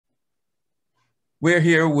We're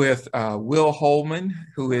here with Will Holman,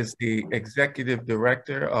 who is the Executive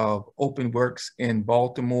Director of Open Works in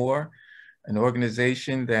Baltimore, an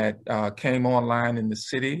organization that came online in the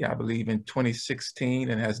city, I believe in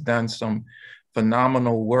 2016, and has done some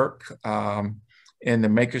phenomenal work in the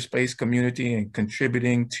makerspace community and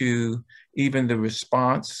contributing to even the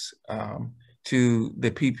response to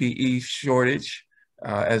the PPE shortage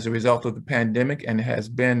as a result of the pandemic, and has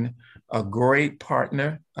been a great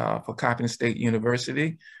partner for Coppin State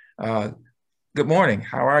University. Good morning.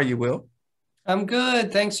 How are you, Will? I'm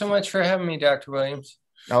good. Thanks so much for having me, Dr. Williams.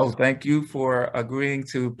 Oh, thank you for agreeing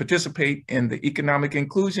to participate in the Economic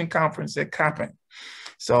Inclusion Conference at Coppin.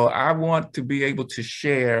 So I want to be able to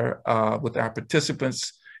share with our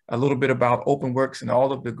participants a little bit about OpenWorks and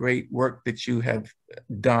all of the great work that you have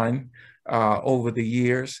done over the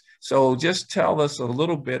years. So just tell us a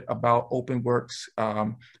little bit about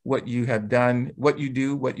OpenWorks, what you have done, what you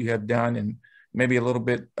do, what you have done, and maybe a little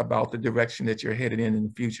bit about the direction that you're headed in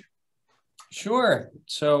the future. Sure.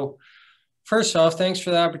 So first off, thanks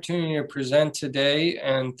for the opportunity to present today,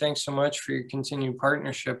 and thanks so much for your continued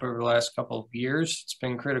partnership over the last couple of years. It's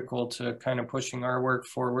been critical to kind of pushing our work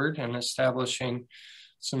forward and establishing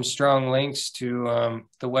some strong links to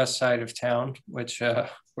the west side of town, which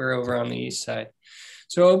we're over on the east side.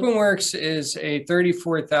 So OpenWorks is a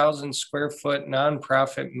 34,000 square foot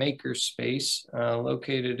nonprofit makerspace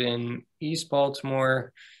located in East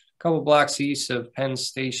Baltimore, a couple blocks east of Penn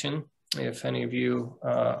Station, if any of you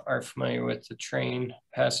are familiar with the train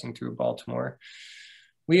passing through Baltimore.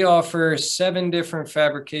 We offer 7 different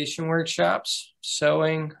fabrication workshops: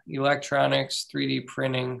 sewing, electronics, 3D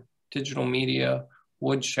printing, digital media,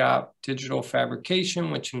 wood shop, digital fabrication,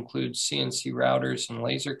 which includes CNC routers and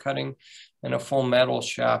laser cutting, and a full metal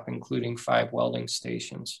shop, including 5 welding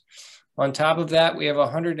stations. On top of that, we have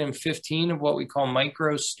 115 of what we call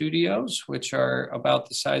micro studios, which are about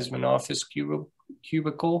the size of an office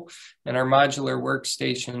cubicle, and are modular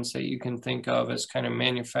workstations that you can think of as kind of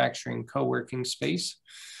manufacturing co-working space.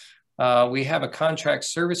 We have a contract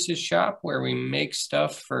services shop where we make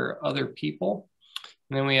stuff for other people.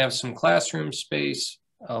 And then we have some classroom space,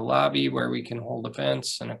 a lobby where we can hold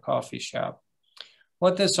events, and a coffee shop.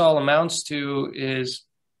 What this all amounts to is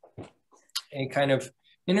a kind of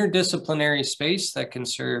interdisciplinary space that can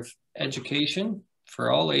serve education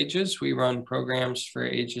for all ages. We run programs for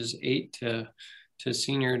ages 8 to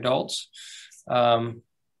senior adults.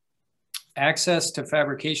 Access to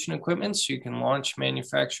fabrication equipment, so you can launch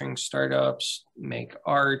manufacturing startups, make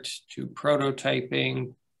art, do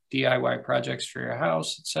prototyping, DIY projects for your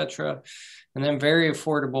house, etc. And then very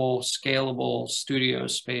affordable, scalable studio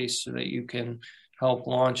space so that you can help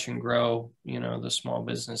launch and grow, the small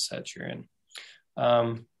business that you're in.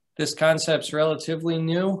 This concept's relatively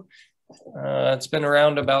new. It's been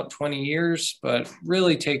around about 20 years, but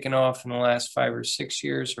really taken off in the last 5 or 6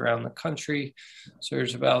 years around the country. So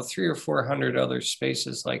there's about 300 or 400 other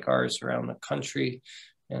spaces like ours around the country.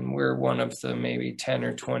 And we're one of the maybe 10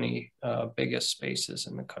 or 20 biggest spaces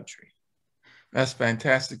in the country. That's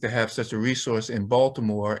fantastic to have such a resource in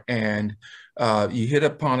Baltimore. And you hit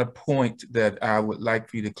upon a point that I would like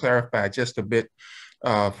for you to clarify just a bit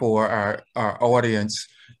for our audience.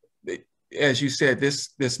 As you said,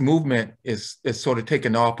 this movement is sort of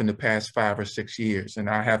taken off in the past 5 or 6 years. And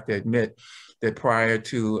I have to admit that prior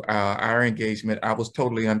to our engagement, I was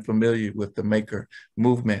totally unfamiliar with the maker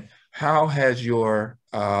movement. How has your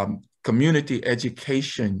community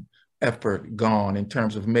education effort gone in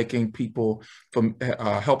terms of making people,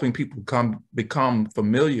 helping people become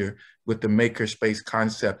familiar with the makerspace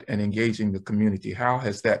concept and engaging the community? How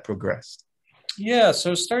has that progressed? Yeah,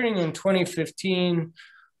 so starting in 2015,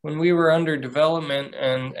 when we were under development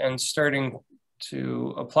and starting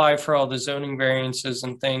to apply for all the zoning variances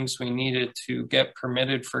and things we needed to get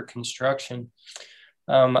permitted for construction,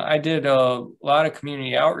 I did a lot of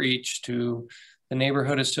community outreach to the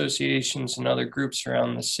neighborhood associations and other groups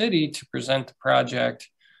around the city to present the project.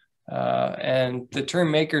 And the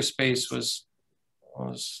term makerspace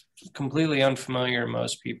was completely unfamiliar to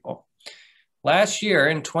most people. Last year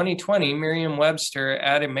in 2020, Merriam-Webster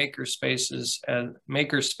added makerspace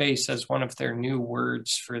as one of their new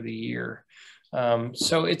words for the year.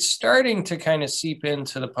 So it's starting to kind of seep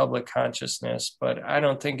into the public consciousness, but I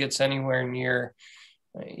don't think it's anywhere near,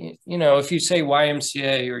 if you say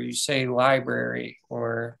YMCA or you say library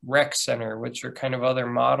or rec center, which are kind of other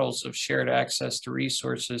models of shared access to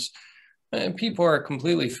resources, people are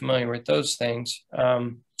completely familiar with those things.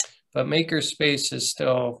 But makerspace is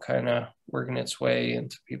still kind of working its way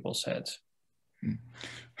into people's heads.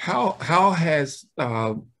 How has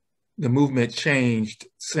the movement changed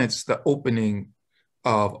since the opening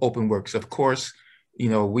of OpenWorks? Of course,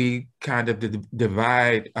 we kind of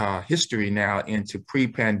divide history now into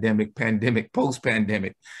pre-pandemic, pandemic,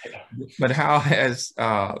 post-pandemic. But how has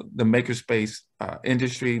the makerspace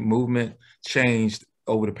industry movement changed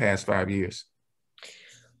over the past 5 years?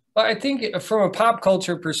 Well, I think from a pop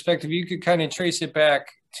culture perspective, you could kind of trace it back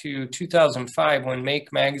to 2005 when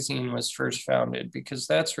Make magazine was first founded, because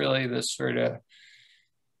that's really the sort of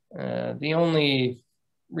the only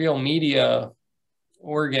real media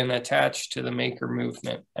organ attached to the maker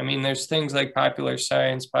movement. I mean, there's things like Popular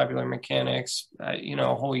Science, Popular Mechanics,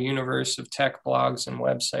 a whole universe of tech blogs and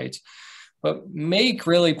websites. But Make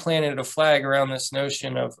really planted a flag around this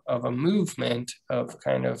notion of a movement of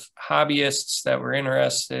kind of hobbyists that were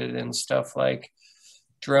interested in stuff like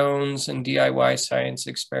drones and DIY science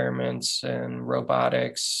experiments and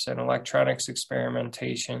robotics and electronics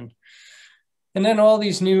experimentation. And then all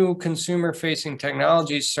these new consumer-facing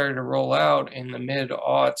technologies started to roll out in the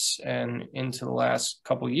mid-aughts and into the last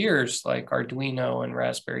couple of years, like Arduino and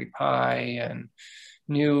Raspberry Pi and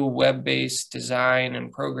new web-based design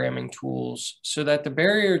and programming tools, so that the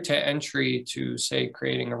barrier to entry to, say,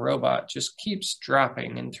 creating a robot just keeps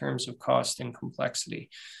dropping in terms of cost and complexity,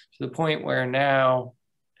 to the point where now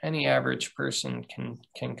any average person can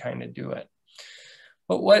kind of do it.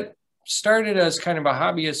 But what started as kind of a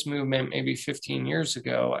hobbyist movement maybe 15 years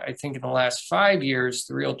ago, I think in the last 5 years,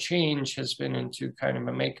 the real change has been into kind of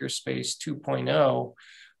a makerspace 2.0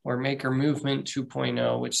 or maker movement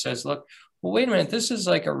 2.0, which says, look, well, wait a minute, this is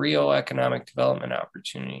like a real economic development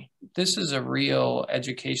opportunity. This is a real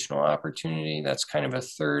educational opportunity. That's kind of a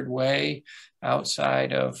third way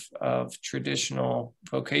outside of traditional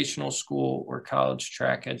vocational school or college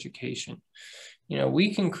track education.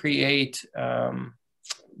 We can create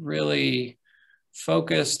really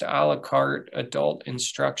focused a la carte adult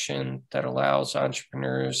instruction that allows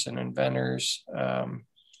entrepreneurs and inventors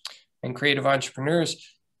and creative entrepreneurs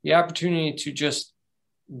the opportunity to just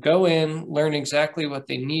go in, learn exactly what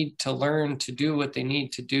they need to learn to do what they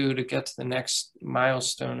need to do to get to the next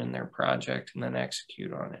milestone in their project and then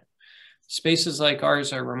execute on it. Spaces like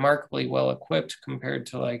ours are remarkably well equipped compared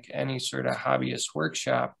to like any sort of hobbyist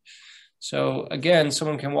workshop. So again,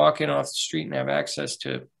 someone can walk in off the street and have access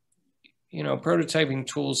to, prototyping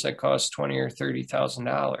tools that cost $20,000 or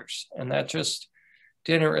 $30,000. And that just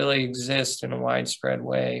didn't really exist in a widespread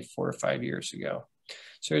way 4 or 5 years ago.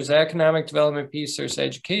 So there's the economic development piece, there's the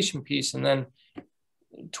education piece, and then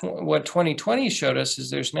what 2020 showed us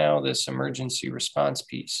is there's now this emergency response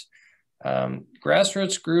piece.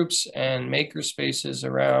 Grassroots groups and maker spaces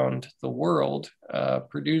around the world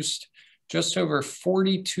produced just over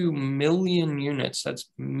 42 million units,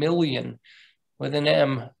 that's million with an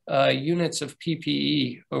M, units of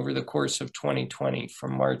PPE over the course of 2020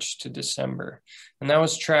 from March to December. And that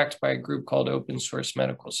was tracked by a group called Open Source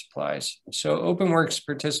Medical Supplies. So OpenWorks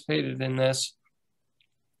participated in this.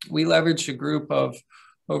 We leveraged a group of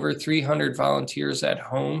over 300 volunteers at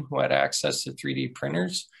home who had access to 3D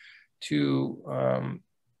printers to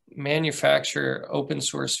manufacture open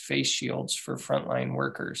source face shields for frontline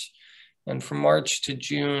workers. And from March to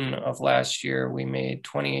June of last year, we made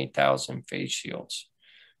 28,000 face shields.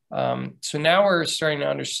 So now we're starting to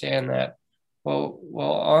understand that, well,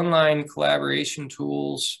 online collaboration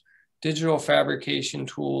tools, digital fabrication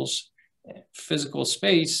tools, physical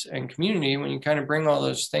space and community, when you kind of bring all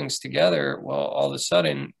those things together, well, all of a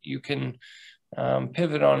sudden you can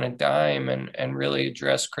pivot on a dime and really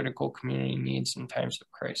address critical community needs in times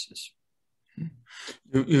of crisis.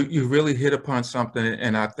 You really hit upon something,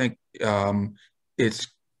 and I think it's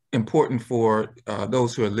important for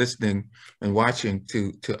those who are listening and watching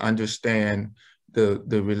to understand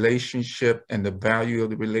the relationship and the value of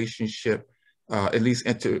the relationship, at least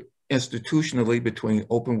institutionally, between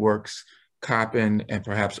OpenWorks, Coppin, and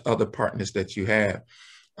perhaps other partners that you have.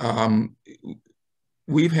 I've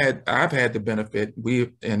had the benefit,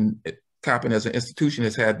 and Coppin as an institution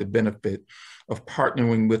has had the benefit of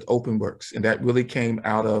partnering with OpenWorks. And that really came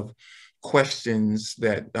out of questions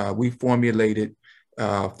that we formulated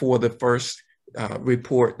for the first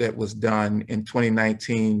report that was done in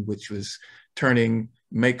 2019, which was turning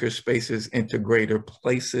maker spaces into greater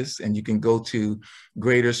places. And you can go to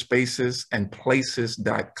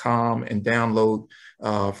greaterspacesandplaces.com and download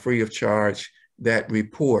free of charge that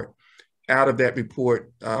report. Out of that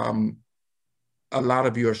report, a lot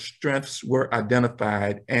of your strengths were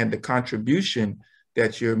identified and the contribution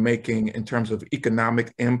that you're making in terms of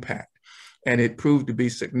economic impact. And it proved to be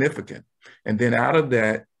significant. And then out of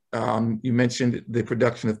that, you mentioned the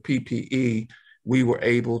production of PPE. We were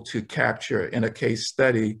able to capture in a case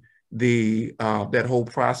study that whole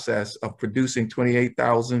process of producing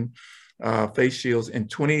 28,000 face shields in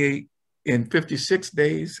 28 in 56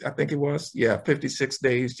 days, I think it was. Yeah, 56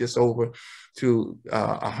 days, just over, to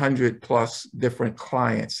 100 plus different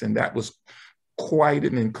clients. And that was quite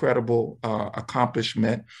an incredible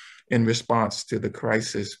accomplishment in response to the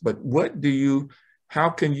crisis. But how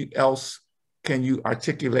can you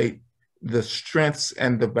articulate the strengths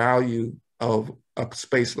and the value of a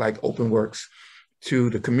space like OpenWorks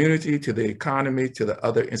to the community, to the economy, to the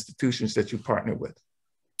other institutions that you partner with?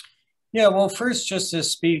 Yeah, well, first, just to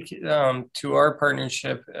speak to our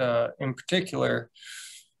partnership in particular,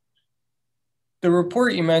 the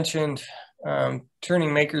report you mentioned, Turning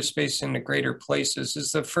Makerspace into Greater Places,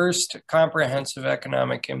 is the first comprehensive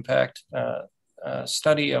economic impact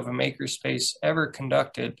study of a makerspace ever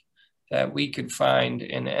conducted that we could find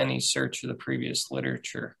in any search of the previous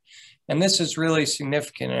literature. And this is really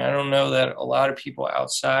significant. And I don't know that a lot of people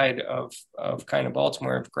outside of kind of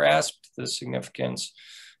Baltimore have grasped the significance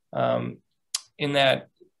in that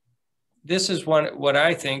this is what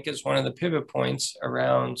I think is one of the pivot points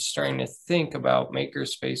around starting to think about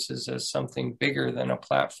makerspaces as something bigger than a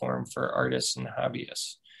platform for artists and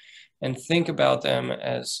hobbyists, and think about them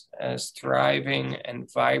as thriving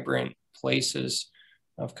and vibrant places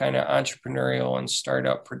of kind of entrepreneurial and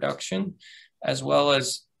startup production, as well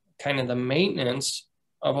as kind of the maintenance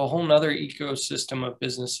of a whole nother ecosystem of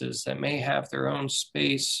businesses that may have their own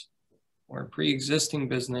space or pre-existing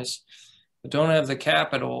business, but don't have the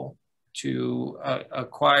capital to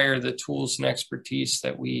acquire the tools and expertise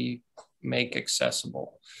that we make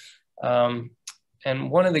accessible. And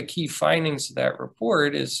one of the key findings of that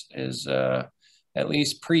report is at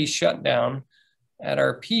least pre-shutdown, at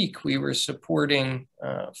our peak, we were supporting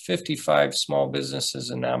 55 small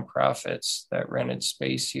businesses and nonprofits that rented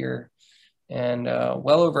space here, and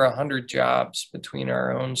well over 100 jobs between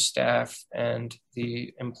our own staff and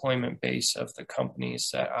the employment base of the companies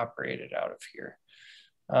that operated out of here.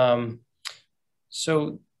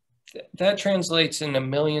 So that translates into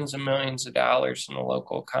millions and millions of dollars in the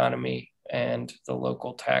local economy and the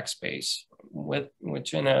local tax base,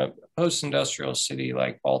 which in a post-industrial city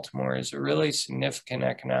like Baltimore is a really significant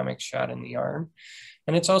economic shot in the arm.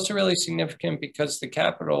 And it's also really significant because the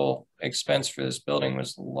capital expense for this building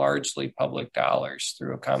was largely public dollars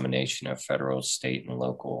through a combination of federal, state, and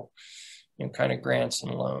local, kind of grants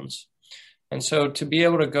and loans. And so to be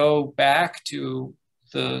able to go back to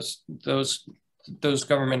those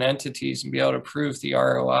government entities and be able to prove the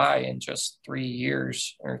ROI in just 3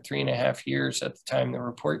 years or 3.5 years at the time the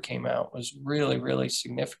report came out was really, really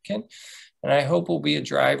significant. And I hope will be a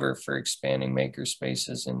driver for expanding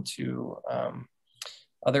makerspaces into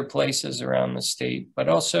other places around the state, but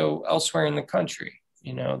also elsewhere in the country.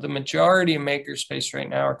 The majority of makerspace right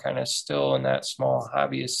now are kind of still in that small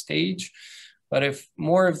hobbyist stage. But if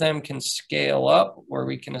more of them can scale up, or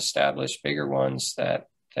we can establish bigger ones that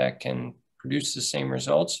can produce the same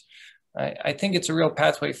results, I think it's a real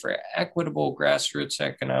pathway for equitable grassroots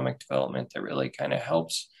economic development that really kind of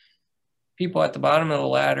helps people at the bottom of the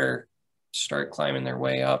ladder start climbing their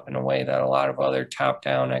way up in a way that a lot of other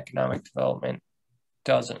top-down economic development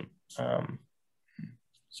doesn't.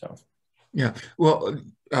 Yeah, well,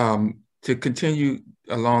 to continue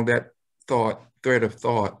along that thread of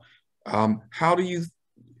thought, how do you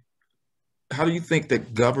think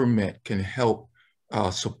that government can help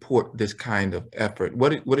support this kind of effort?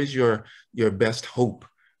 What is your best hope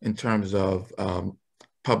in terms of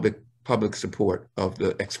public support of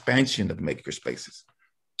the expansion of makerspaces?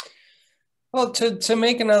 Well, to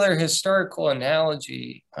make another historical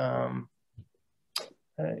analogy,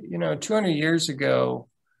 200 years ago,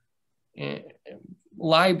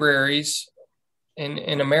 libraries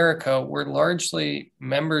in America were largely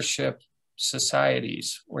membership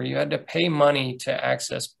societies where you had to pay money to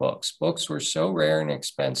access books. Books were so rare and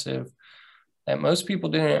expensive that most people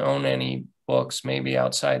didn't own any books, maybe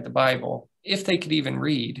outside the Bible, if they could even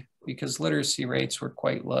read, because literacy rates were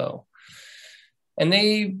quite low. And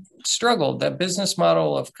they struggled. That business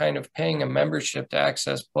model of kind of paying a membership to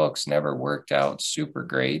access books never worked out super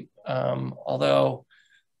great. Although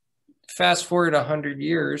fast forward 100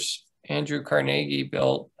 years, Andrew Carnegie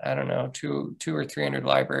built, I don't know, 200 or 300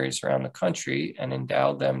 libraries around the country and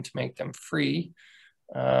endowed them to make them free.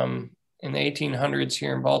 In the 1800s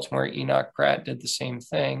here in Baltimore, Enoch Pratt did the same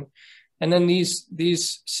thing. And then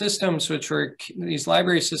these systems, these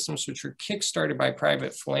library systems, which were kickstarted by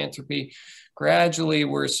private philanthropy, gradually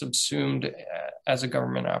were subsumed as a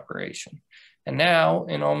government operation. And now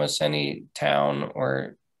in almost any town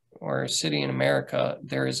or city in America,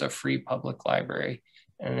 there is a free public library.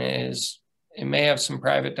 And it may have some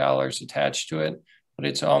private dollars attached to it, but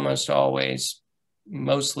it's almost always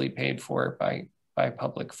mostly paid for by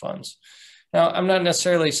public funds. Now, I'm not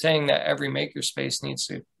necessarily saying that every makerspace needs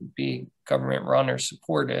to be government run or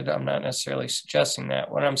supported. I'm not necessarily suggesting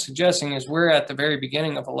that. What I'm suggesting is we're at the very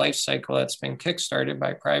beginning of a life cycle that's been kickstarted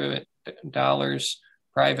by private dollars,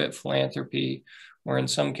 private philanthropy, or in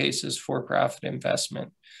some cases, for-profit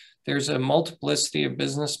investment. There's a multiplicity of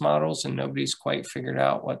business models, and nobody's quite figured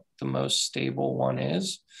out what the most stable one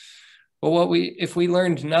is. But if we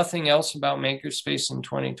learned nothing else about makerspace in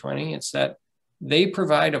 2020, it's that they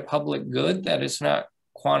provide a public good that is not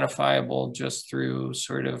quantifiable just through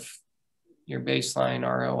sort of your baseline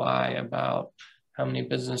ROI about how many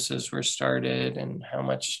businesses were started and how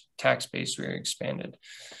much tax base we expanded.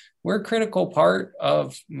 We're a critical part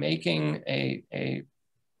of making a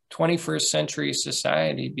 21st century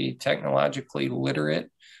society be technologically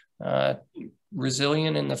literate,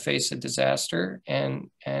 resilient in the face of disaster, and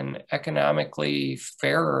economically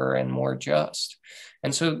fairer and more just.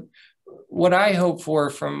 And so what I hope for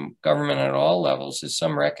from government at all levels is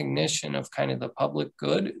some recognition of kind of the public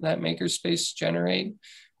good that makerspace generate.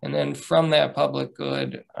 And then from that public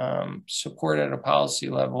good, support at a policy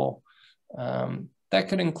level that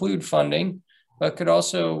could include funding, but could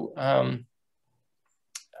also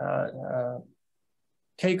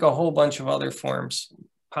take a whole bunch of other forms,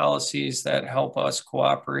 policies that help us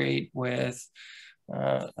cooperate with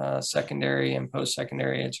secondary and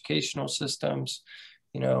post-secondary educational systems,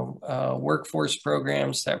 workforce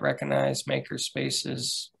programs that recognize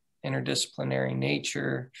makerspaces, interdisciplinary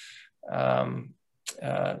nature.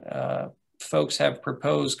 Folks have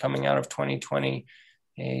proposed coming out of 2020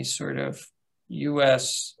 a sort of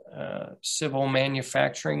U.S. Civil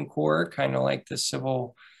manufacturing corps, kind of like the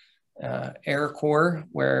Civil Air Corps,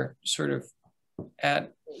 where sort of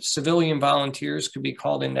civilian volunteers could be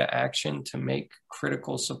called into action to make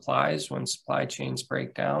critical supplies when supply chains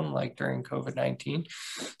break down, like during COVID-19.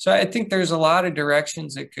 So I think there's a lot of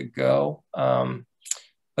directions it could go.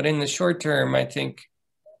 But in the short term, I think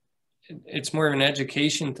it's more of an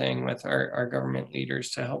education thing with our government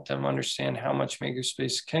leaders to help them understand how much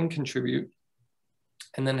makerspace can contribute,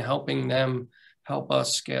 and then helping them help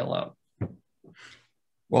us scale up.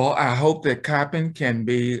 Well, I hope that Coppin can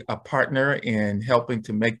be a partner in helping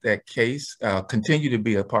to make that case, continue to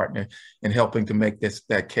be a partner in helping to make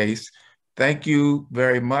that case. Thank you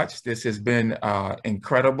very much. This has been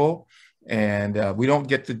incredible. And we don't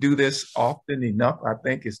get to do this often enough. I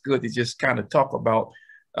think it's good to just kind of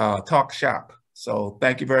talk shop. So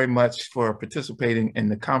thank you very much for participating in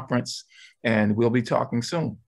the conference, and we'll be talking soon.